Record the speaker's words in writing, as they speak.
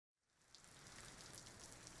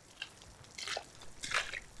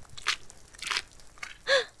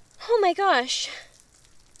my gosh!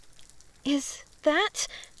 Is that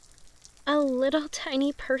a little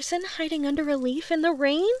tiny person hiding under a leaf in the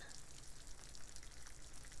rain?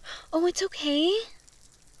 Oh, it's okay.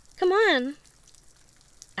 Come on.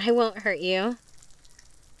 I won't hurt you.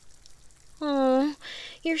 Oh,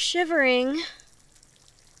 you're shivering.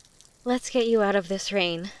 Let's get you out of this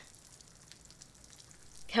rain.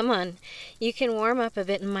 Come on, you can warm up a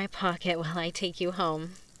bit in my pocket while I take you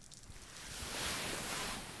home.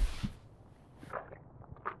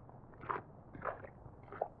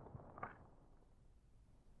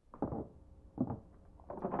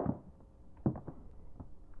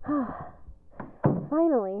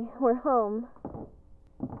 Finally, we're home.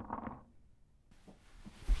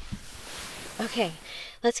 Okay,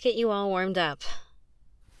 let's get you all warmed up.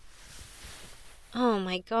 Oh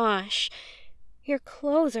my gosh, your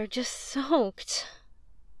clothes are just soaked.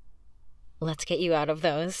 Let's get you out of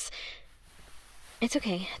those. It's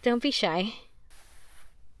okay, don't be shy.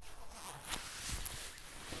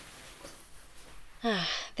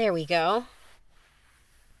 There we go.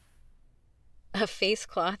 A face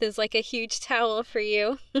cloth is like a huge towel for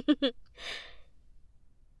you.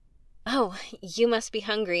 Oh, you must be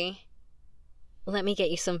hungry. Let me get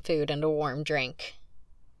you some food and a warm drink.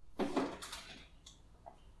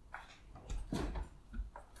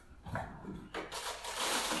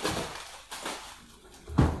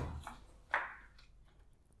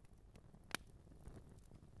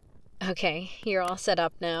 Okay, you're all set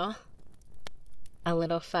up now. A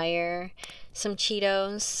little fire, some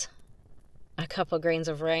Cheetos, a couple grains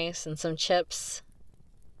of rice and some chips,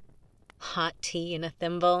 hot tea in a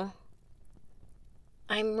thimble.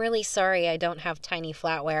 I'm really sorry I don't have tiny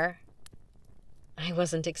flatware. I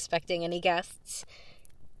wasn't expecting any guests.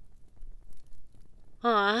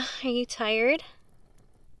 Aw, are you tired?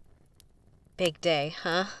 Big day,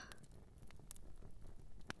 huh?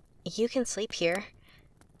 You can sleep here,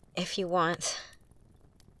 if you want.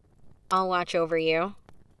 I'll watch over you.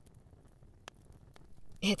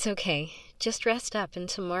 It's okay. Just rest up and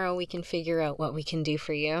tomorrow we can figure out what we can do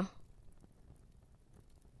for you.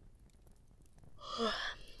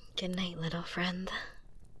 Good night, little friend.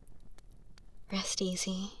 Rest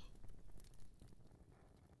easy.